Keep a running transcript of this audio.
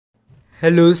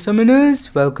Hello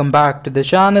summoners, welcome back to the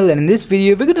channel, and in this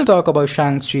video we're going to talk about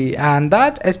Shang Chi, and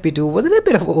that SP2 was a little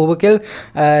bit of overkill.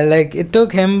 Like it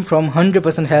took him from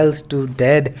 100% health to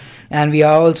dead, and we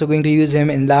are also going to use him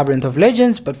in Labyrinth of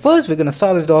Legends. But first we're going to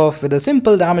start it off with a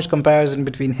simple damage comparison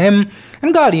between him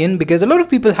and Guardian, because a lot of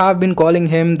people have been calling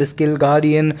him the skill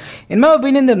Guardian. In my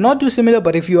opinion they're not too similar,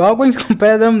 but if you are going to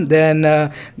compare them, then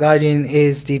Guardian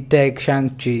is the tech Shang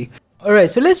Chi.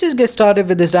 Alright, so let's just get started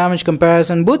with this damage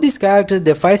comparison. Both these characters,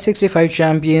 they're 565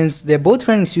 champions, they're both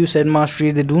running Suicide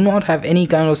Mastery, they do not have any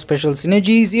kind of special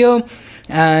synergies here,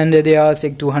 and they are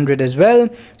Sig 200 as well.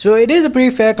 So it is a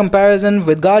pretty fair comparison.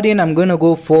 With Guardian, I'm gonna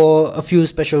go for a few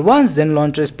special ones, then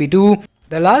launch SP2.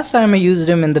 The last time I used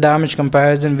him in the damage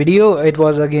comparison video, it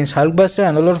was against Hulkbuster,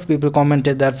 and a lot of people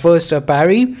commented that first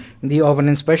parry the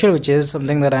Opponent special, which is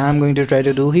something that I am going to try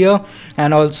to do here,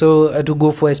 and also to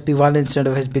go for SP1 instead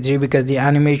of SP3 because the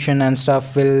animation and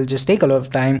stuff will just take a lot of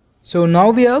time. So now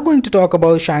we are going to talk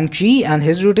about Shang-Chi and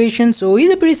his rotation. So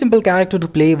he's a pretty simple character to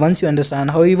play once you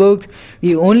understand how he works.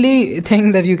 The only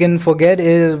thing that you can forget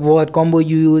is what combo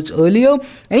you used earlier,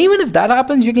 and even if that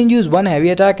happens, you can use one heavy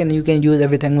attack and you can use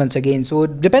everything once again. So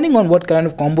depending on what kind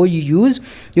of combo you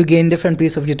use, you gain different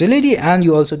piece of utility, and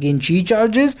you also gain chi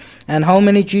charges, and how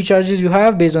many chi charges you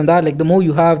have, based on that, like the more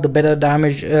you have, the better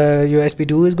damage your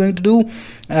SP2 is going to do,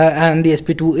 and the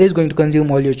SP2 is going to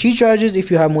consume all your chi charges. If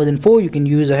you have more than 4, you can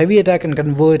use a heavy attack and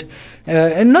convert,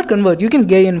 you can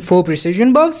gain 4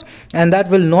 precision buffs, and that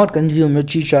will not consume your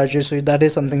chi charges. So that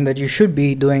is something that you should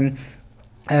be doing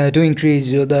to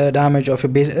increase the damage of your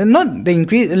base, not the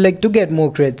increase, like to get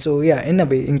more crits. So yeah, in a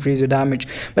way increase your damage.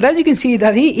 But as you can see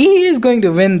that he is going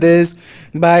to win this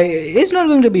by, it's not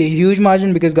going to be a huge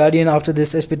margin because Guardian after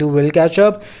this SP2 will catch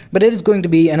up, but it is going to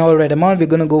be an alright amount. We're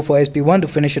going to go for SP1 to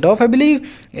finish it off. I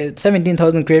believe it's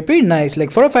 17,000 crit, pretty nice.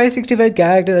 Like for a 565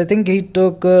 character, I think he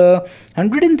took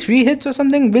 103 hits or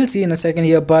something. We'll see in a second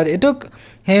here, but it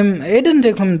didn't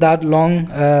take him that long,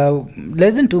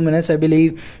 less than 2 minutes I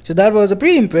believe. So that was a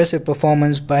pretty impressive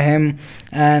performance by him.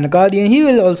 And Guardian, he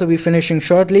will also be finishing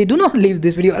shortly. Do not leave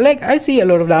this video. Like I see a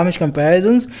lot of damage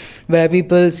comparisons where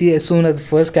people see as soon as the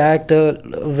first character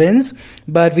wins,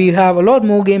 but we have a lot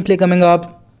more gameplay coming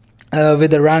up.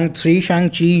 With the rank 3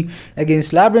 Shang-Chi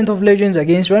against Labyrinth of Legends,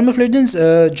 against Realm of Legends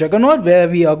Juggernaut, where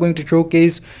we are going to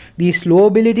showcase the slow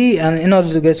ability, and in order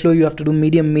to get slow you have to do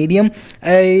medium.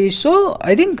 I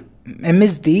think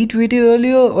MSD tweeted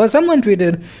earlier, or someone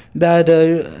tweeted that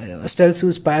Stealth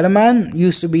Suit Spider-Man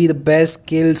used to be the best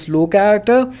kill slow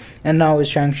character, and now it's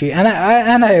Shang-Chi, and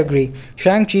I agree.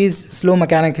 Shang-Chi's slow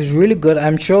mechanic is really good.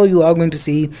 I'm sure you are going to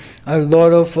see a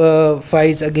lot of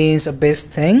fights against Abyss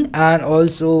Thing and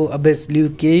also Abyss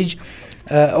Luke Cage.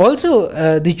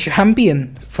 The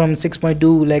champion from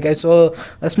 6.2, like I saw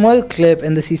a small clip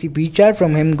in the CCP chat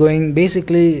from him going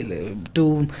basically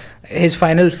to his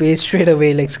final phase straight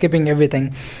away, like skipping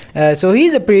everything. So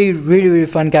he's a really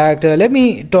fun character. Let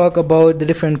me talk about the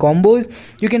different combos.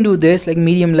 You can do this like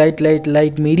medium,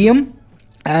 light, medium,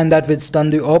 and that will stun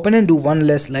the opponent. Do 1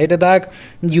 less light attack,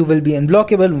 you will be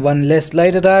unblockable. 1 less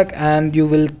light attack and you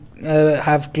will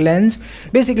have cleanse,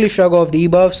 basically shrug off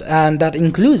debuffs, and that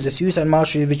includes the Suicide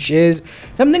Mastery, which is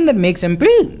something that makes him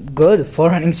pretty good for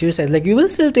running suicide. Like you will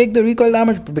still take the recoil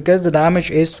damage because the damage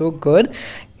is so good.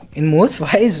 In most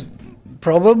fights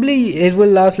probably it will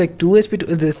last like 2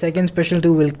 SP2, the second special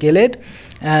 2 will kill it,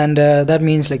 and that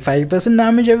means like 5%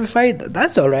 damage every fight.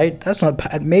 That's alright, that's not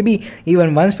bad. Maybe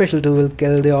even 1 special 2 will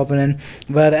kill the opponent.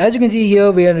 But as you can see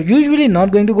here, we are usually not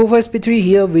going to go for SP3.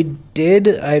 Here we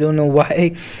did, I don't know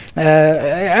why.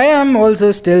 I am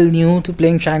also still new to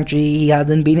playing Shang-Chi. He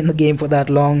hasn't been in the game for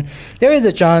that long. There is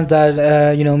a chance that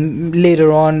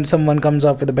later on someone comes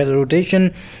up with a better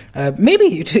rotation.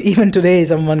 Maybe even today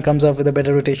someone comes up with a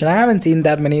better rotation. I haven't seen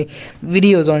that many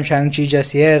videos on Shang-Chi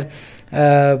just yet,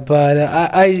 but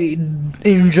I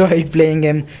enjoyed playing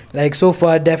him. Like so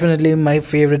far, definitely my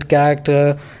favorite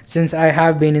character since I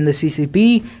have been in the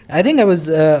CCP. I think I was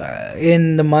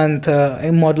in the month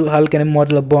Immortal Hulk and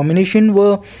Immortal Abomination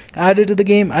were added to the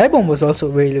game. iBomb was also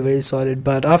very solid,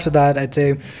 but after that I'd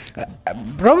say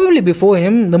probably before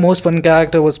him the most fun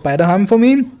character was Spider-Ham for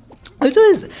me. Also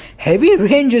his heavy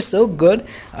range is so good.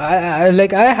 I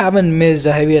haven't missed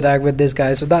a heavy attack with this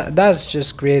guy, so that's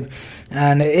just great,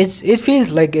 and it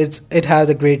feels like it has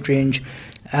a great range.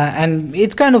 and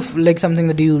it's kind of like something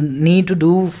that you need to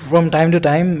do from time to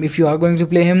time if you are going to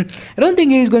play him. I don't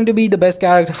think he's going to be the best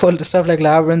character for stuff like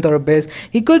Labyrinth or Abyss.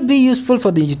 He could be useful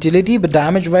for the utility, but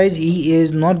damage wise he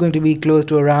is not going to be close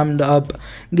to a rammed up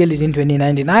Guillotine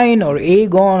 2099 or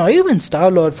Aegon, or even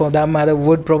Star-Lord for that matter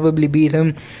would probably beat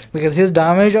him, because his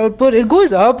damage output, it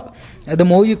goes up the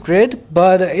more you crit,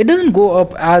 but it doesn't go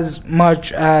up as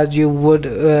much as you would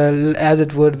as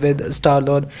it would with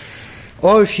Star-Lord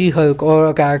or She-Hulk or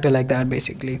a character like that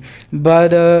basically.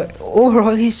 But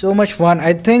overall he's so much fun.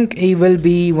 I think he will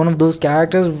be one of those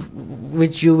characters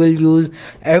which you will use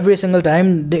every single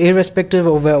time, irrespective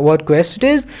of what quest it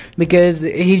is, because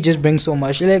he just brings so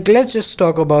much. Like, let's just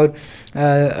talk about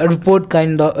a report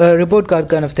card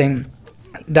kind of thing.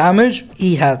 Damage,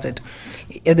 he has it.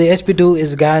 The SP2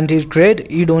 is guaranteed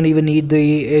crit. You don't even need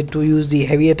the to use the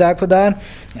heavy attack for that.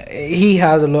 He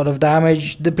has a lot of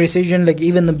damage. The precision, like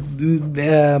even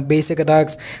the basic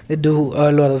attacks, they do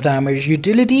a lot of damage.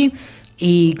 Utility,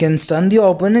 he can stun the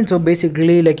opponent. So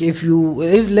basically, like if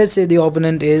let's say the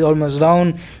opponent is almost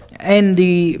down, and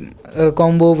the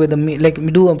combo with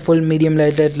do a full medium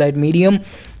light medium,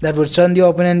 that would stun the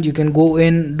opponent. You can go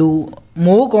in, do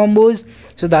more combos,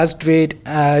 so that's great.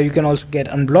 You can also get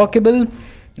unblockable,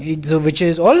 so which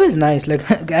is always nice. Like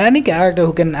any character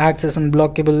who can access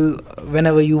unblockable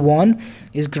whenever you want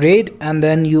is great. And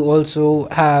then you also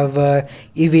have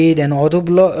evade and auto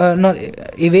block, not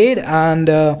evade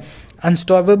and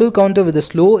unstoppable counter with the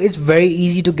slow. It's very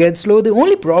easy to get slow. The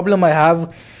only problem I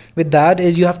have with that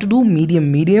is you have to do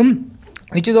medium,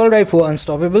 which is alright for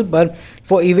unstoppable, but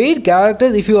for evade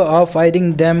characters, if you are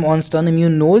fighting them on stun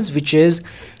immune nodes, which is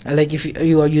like if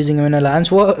you are using them in a lance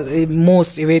war,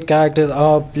 most evade characters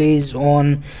are placed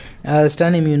on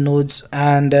stun immune nodes,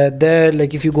 and there,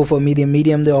 like if you go for medium,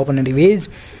 the opponent evades,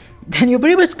 then you're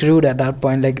pretty much screwed at that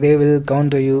point. Like they will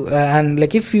counter you, and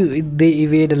like if they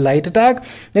evade a light attack,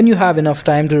 then you have enough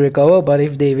time to recover, but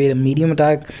if they evade a medium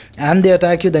attack and they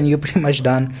attack you, then you're pretty much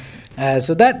done.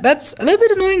 So that's a little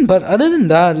bit annoying, but other than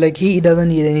that, like he doesn't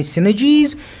need any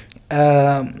synergies.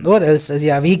 What else does he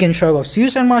have? He can shrug off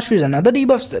suicide masteries and other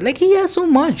debuffs. Like he has so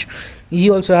much. He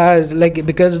also has, like,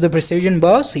 because of the precision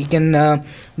buffs, he can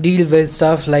deal with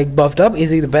stuff like buffed up. Is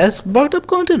he the best buffed up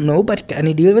counter? No, but can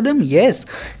he deal with them? Yes.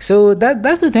 So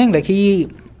that's the thing. Like he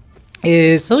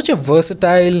is such a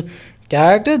versatile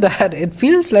character that it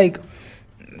feels like,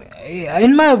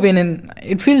 in my opinion,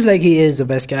 it feels like he is the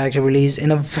best character released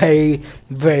in a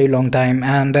very long time.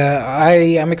 And I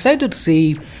am excited to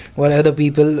see what other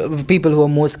people who are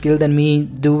more skilled than me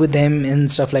do with him in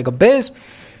stuff like Abyss,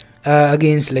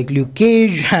 against like Luke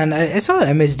Cage. And I saw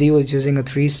MSD was using a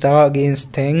 3-star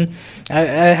against Thing. I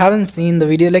haven't seen the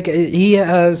video. Like he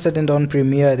has set it on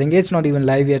premiere. I think it's not even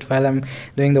live yet while I'm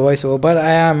doing the voiceover, but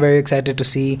I am very excited to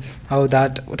see how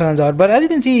that turns out. But as you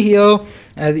can see here,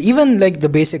 even like the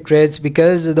basic crits,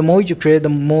 because the more you crit, the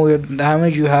more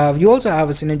damage you have. You also have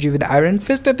a synergy with Iron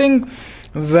Fist, I think,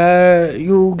 where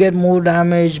you get more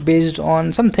damage based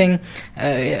on something.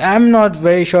 I'm not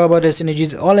very sure about his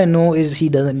synergies. All I know is he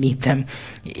doesn't need them.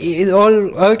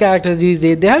 All characters these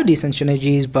days, they have decent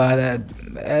synergies, but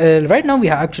right now we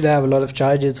actually have a lot of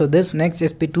charges, so this next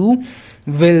SP2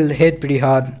 will hit pretty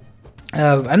hard.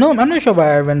 I'm not sure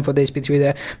why I went for the SP3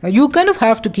 there. You kind of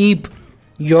have to keep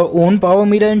your own power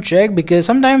meter in check, because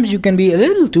sometimes you can be a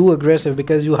little too aggressive,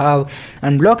 because you have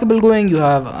unblockable going, you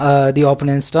have the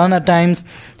opponent's stun at times.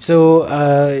 So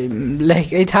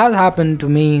like it has happened to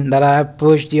me that I have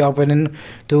pushed the opponent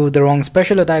to the wrong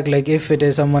special attack. Like if it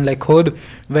is someone like Hood,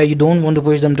 where you don't want to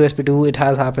push them to SP2, it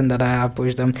has happened that I have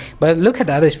pushed them. But look at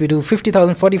that SP2,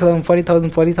 50,000, 40,000,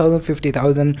 40,000, 40,000,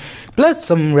 50,000, plus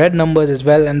some red numbers as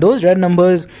well. And those red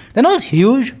numbers, they're not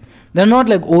huge. They're not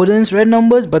like Odin's red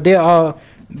numbers, but they are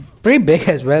pretty big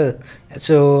as well.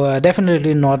 So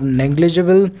definitely not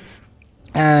negligible.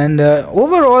 And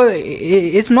overall,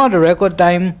 it's not a record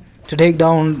time to take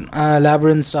down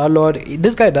Labyrinth Star-Lord.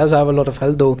 This guy does have a lot of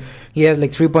health though. He has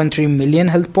like 3.3 million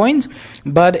health points,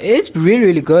 but it's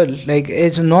really good. Like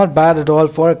it's not bad at all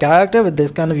for a character with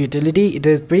this kind of utility. It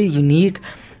is pretty unique.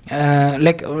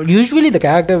 Like usually the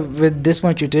character with this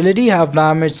much utility have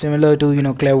damage similar to, you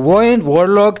know, Clairvoyant,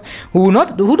 Warlock, who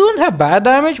don't have bad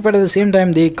damage, but at the same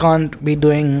time they can't be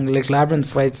doing like Labyrinth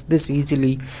fights this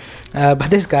easily.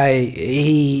 But this guy,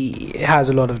 he has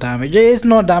a lot of damage. It's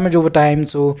not damage over time,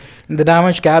 so the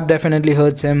damage cap definitely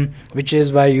hurts him, which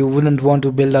is why you wouldn't want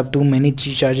to build up too many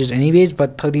Chi charges anyways.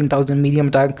 But 13,000 medium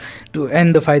attack to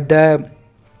end the fight there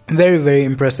Very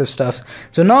impressive stuff.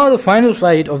 So now the final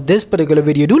fight of this particular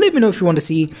video. Do let me know if you want to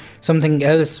see something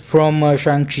else from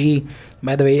Shang-Chi,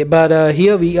 by the way. But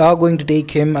here we are going to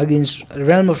take him against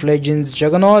Realm of Legends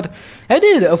Juggernaut. I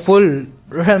did a full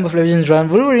Realm of Legends run.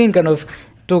 Wolverine kind of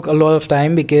took a lot of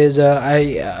time because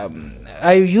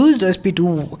I used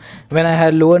SP2 when I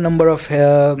had lower number of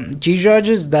G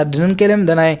charges that didn't kill him.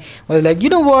 Then I was like, you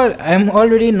know what, I'm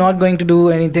already not going to do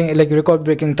anything like record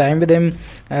breaking time with him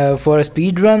for a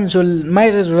speed run, so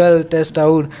might as well test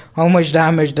out how much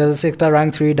damage does a 6-star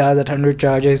rank 3 does at 100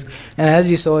 charges. And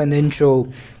as you saw in the intro,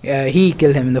 he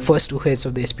killed him in the first 2 hits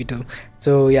of the SP2.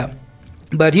 So yeah,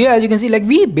 but here as you can see, like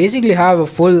we basically have a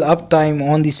full uptime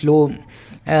on the slow.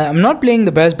 I'm not playing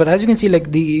the best, but as you can see, like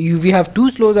we have 2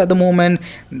 slows at the moment.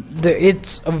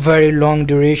 It's a very long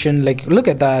duration. Like look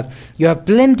at that, you have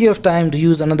plenty of time to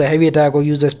use another heavy attack or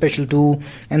use a special 2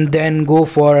 and then go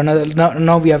for another.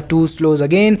 Now we have 2 slows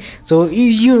again, so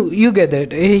you get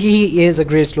it. He is a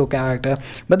great slow character.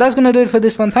 But that's gonna do it for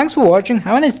this one. Thanks for watching,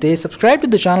 have a nice day. Subscribe to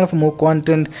the channel for more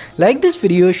content, like this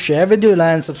video, share with your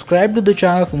alliance, subscribe to the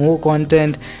channel for more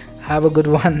content. Have a good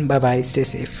one. Bye bye, stay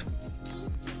safe.